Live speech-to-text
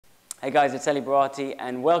Hey guys, it's Eli Baraty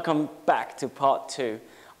and welcome back to part 2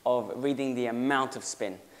 of reading the amount of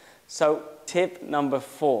spin. So tip number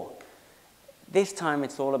 4. This time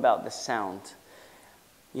it's all about the sound.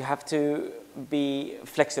 You have to be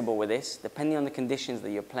flexible with this, depending on the conditions that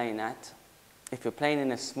you're playing at. If you're playing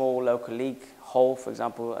in a small local league hole, for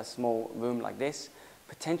example, a small room like this,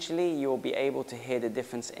 potentially you'll be able to hear the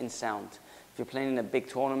difference in sound. If you're playing in a big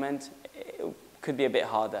tournament, it could be a bit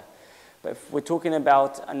harder. But if we're talking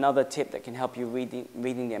about another tip that can help you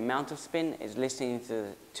reading the amount of spin is listening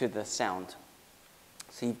to the sound.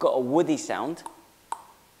 So you've got a woody sound,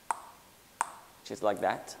 which is like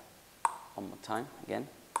that. One more time, again.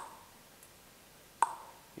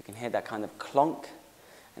 You can hear that kind of clonk.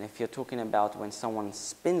 And if you're talking about when someone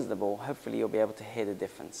spins the ball, hopefully you'll be able to hear the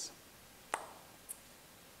difference.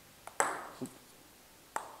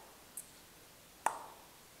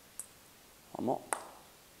 One more.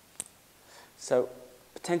 So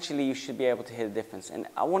potentially you should be able to hear the difference. And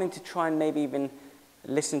I wanted to try and maybe even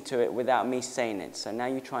listen to it without me saying it. So now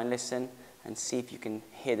you try and listen and see if you can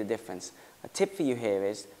hear the difference. A tip for you here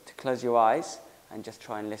is to close your eyes and just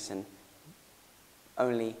try and listen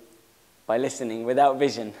only by listening without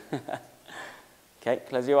vision. Okay,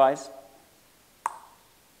 close your eyes.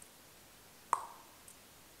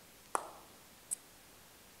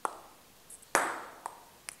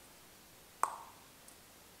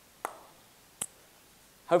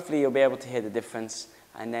 Hopefully you'll be able to hear the difference,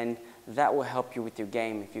 and then that will help you with your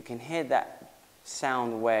game. If you can hear that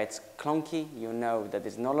sound where it's clunky, you'll know that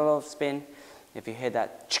there's not a lot of spin. If you hear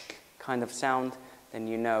that chick kind of sound, then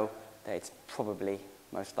you know that it's probably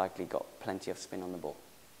most likely got plenty of spin on the ball.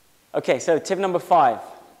 Okay, so tip number 5.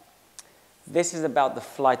 This is about the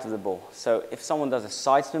flight of the ball. So if someone does a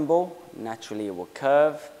side spin ball, naturally it will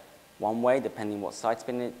curve one way, depending what side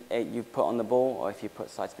spin you put on the ball, or if you put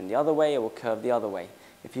side spin the other way, it will curve the other way.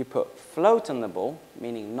 If you put float on the ball,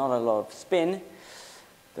 meaning not a lot of spin,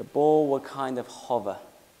 the ball will kind of hover.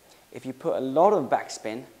 If you put a lot of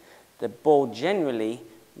backspin, the ball generally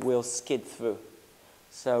will skid through.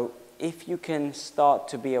 So if you can start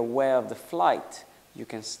to be aware of the flight, you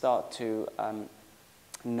can start to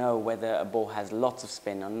know whether a ball has lots of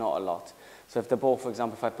spin or not a lot. So if the ball, for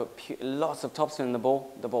example, if I put lots of topspin in the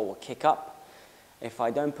ball will kick up. If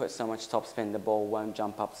I don't put so much topspin, the ball won't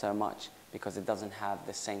jump up so much because it doesn't have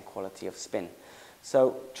the same quality of spin.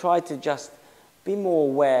 So try to just be more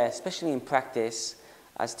aware, especially in practice,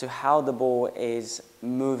 as to how the ball is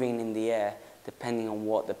moving in the air depending on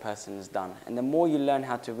what the person has done. And the more you learn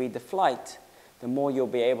how to read the flight, the more you'll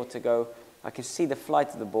be able to go, I can see the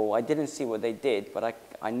flight of the ball. I didn't see what they did, but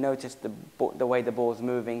I noticed the way the ball is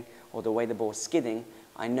moving or the way the ball is skidding.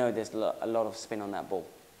 I know there's a lot of spin on that ball.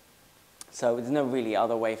 So there's no really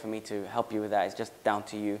other way for me to help you with that. It's just down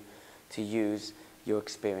to you to use your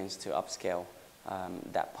experience to upscale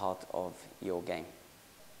that part of your game.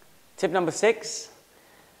 Tip number 6,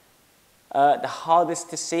 the hardest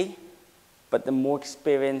to see, but the more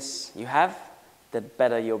experience you have, the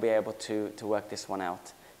better you'll be able to work this one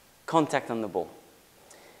out. Contact on the ball.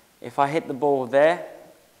 If I hit the ball there,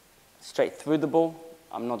 straight through the ball,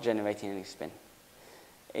 I'm not generating any spin.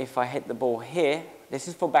 If I hit the ball here, this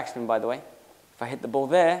is for backspin by the way, if I hit the ball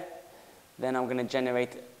there, then I'm going to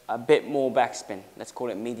generate a bit more backspin. Let's call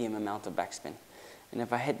it medium amount of backspin. And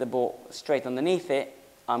if I hit the ball straight underneath it,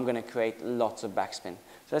 I'm going to create lots of backspin.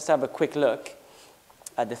 So let's have a quick look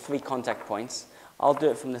at the 3 contact points. I'll do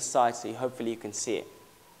it from the side so hopefully you can see it.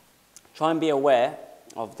 Try and be aware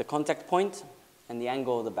of the contact point and the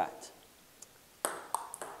angle of the bat.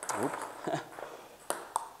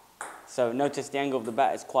 So notice the angle of the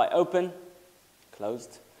bat is quite open,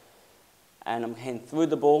 closed, and I'm hitting through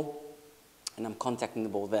the ball and I'm contacting the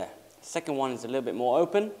ball there. The second one is a little bit more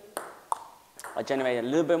open. I generate a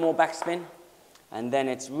little bit more backspin, and then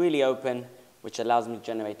it's really open, which allows me to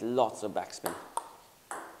generate lots of backspin.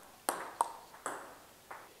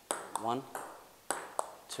 1,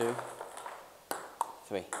 2,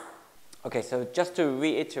 3. Okay, so just to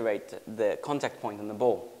reiterate the contact point on the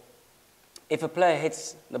ball. If a player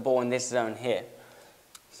hits the ball in this zone here,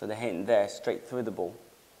 so they're hitting there straight through the ball,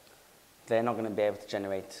 they're not going to be able to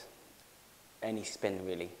generate any spin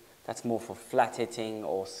really. That's more for flat hitting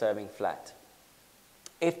or serving flat.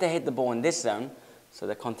 If they hit the ball in this zone, so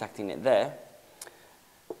they're contacting it there,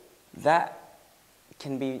 that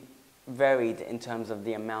can be varied in terms of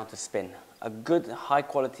the amount of spin. A good high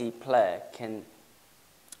quality player can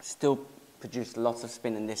still produce lots of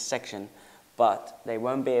spin in this section, but they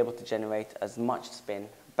won't be able to generate as much spin,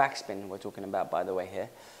 backspin we're talking about by the way here,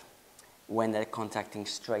 when they're contacting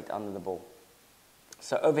straight under the ball.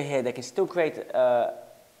 So over here they can still create a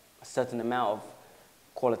certain amount of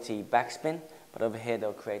quality backspin, but over here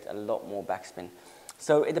they'll create a lot more backspin.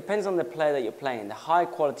 So it depends on the player that you're playing. The high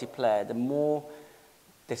quality player, the more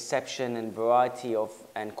deception and variety of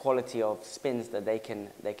and quality of spins that they can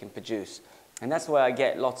produce. And that's where I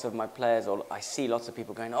get lots of my players, or I see lots of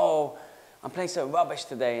people going, oh, I'm playing so rubbish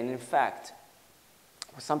today. And in fact,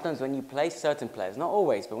 sometimes when you play certain players, not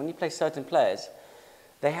always, but when you play certain players,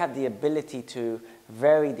 they have the ability to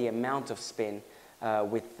vary the amount of spin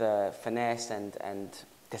with finesse and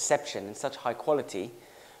deception in such high quality,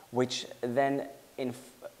 which then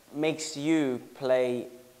makes you play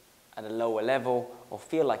at a lower level or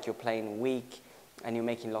feel like you're playing weak and you're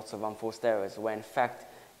making lots of unforced errors, where in fact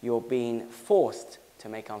you're being forced to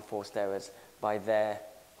make unforced errors by their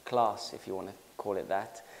class, if you want to call it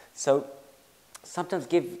that. So sometimes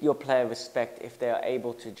give your player respect if they are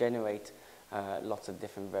able to generate lots of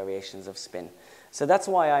different variations of spin. So that's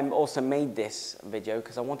why I also made this video,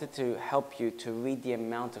 because I wanted to help you to read the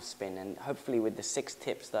amount of spin, and hopefully with the 6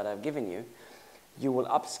 tips that I've given you, you will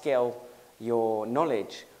upscale your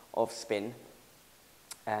knowledge of spin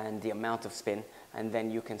and the amount of spin, and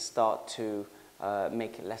then you can start to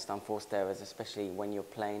make less unforced errors, especially when you're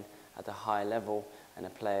playing at a high level and a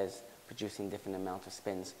player's producing different amount of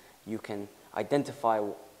spins. You can identify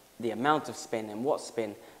the amount of spin and what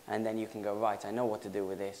spin, and then you can go, right, I know what to do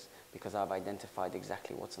with this because I've identified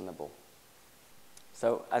exactly what's on the ball.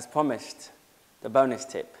 So as promised, the bonus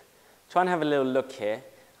tip. Try and have a little look here,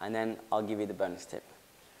 and then I'll give you the bonus tip.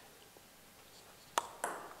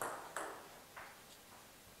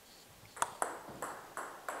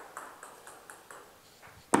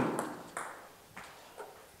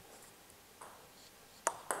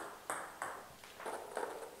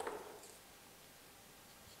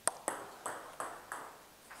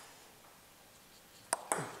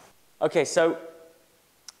 Okay, so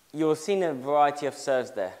you've seen a variety of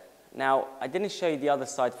serves there. Now, I didn't show you the other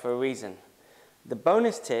side for a reason. The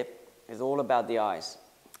bonus tip is all about the eyes.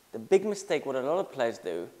 The big mistake what a lot of players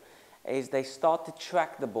do is they start to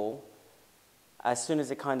track the ball as soon as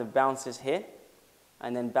it kind of bounces here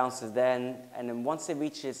and then bounces there, and then once it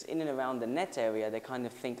reaches in and around the net area, they kind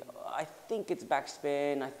of think, oh, I think it's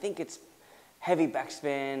backspin, I think it's heavy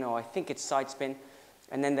backspin, or I think it's side spin,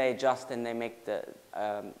 and then they adjust and they make the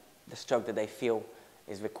stroke that they feel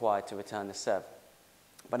is required to return the serve.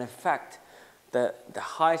 But in fact, the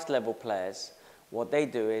highest level players, what they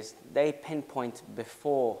do is they pinpoint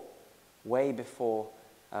before, way before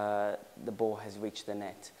the ball has reached the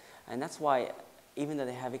net. And that's why, even though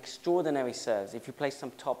they have extraordinary serves, if you play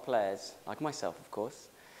some top players, like myself of course,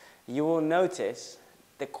 you will notice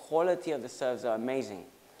the quality of the serves are amazing.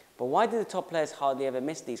 But why do the top players hardly ever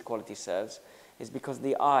miss these quality serves? Is because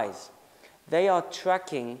the eyes. They are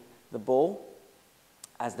tracking the ball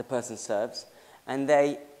as the person serves, and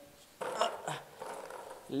they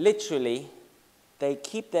literally, they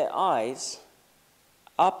keep their eyes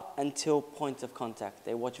up until point of contact.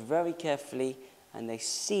 They watch very carefully and they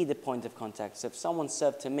see the point of contact. So if someone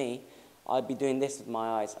served to me, I'd be doing this with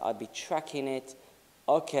my eyes. I'd be tracking it.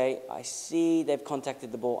 Okay, I see they've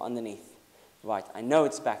contacted the ball underneath. Right, I know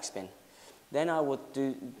it's backspin. Then I would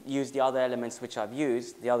use the other elements which I've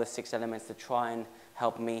used, the other 6 elements, to try and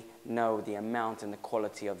help me know the amount and the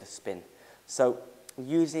quality of the spin. So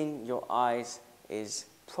using your eyes is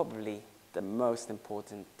probably the most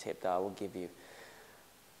important tip that I will give you.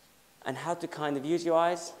 And how to kind of use your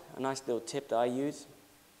eyes, a nice little tip that I use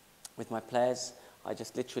with my players, I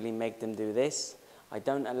just literally make them do this. I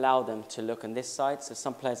don't allow them to look on this side, so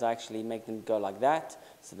some players I actually make them go like that,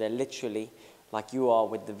 so they're literally, like you are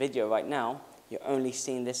with the video right now, you're only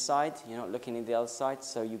seeing this side, you're not looking at the other side,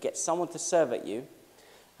 so you get someone to serve at you,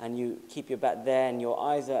 and you keep your bat there, and your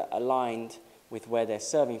eyes are aligned with where they're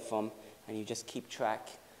serving from, and you just keep track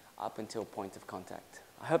up until point of contact.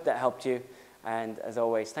 I hope that helped you, and as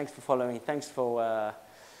always, thanks for following, thanks for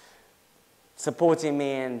supporting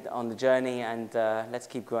me and on the journey, and let's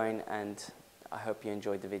keep growing, and I hope you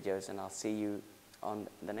enjoyed the videos, and I'll see you on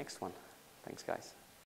the next one. Thanks, guys.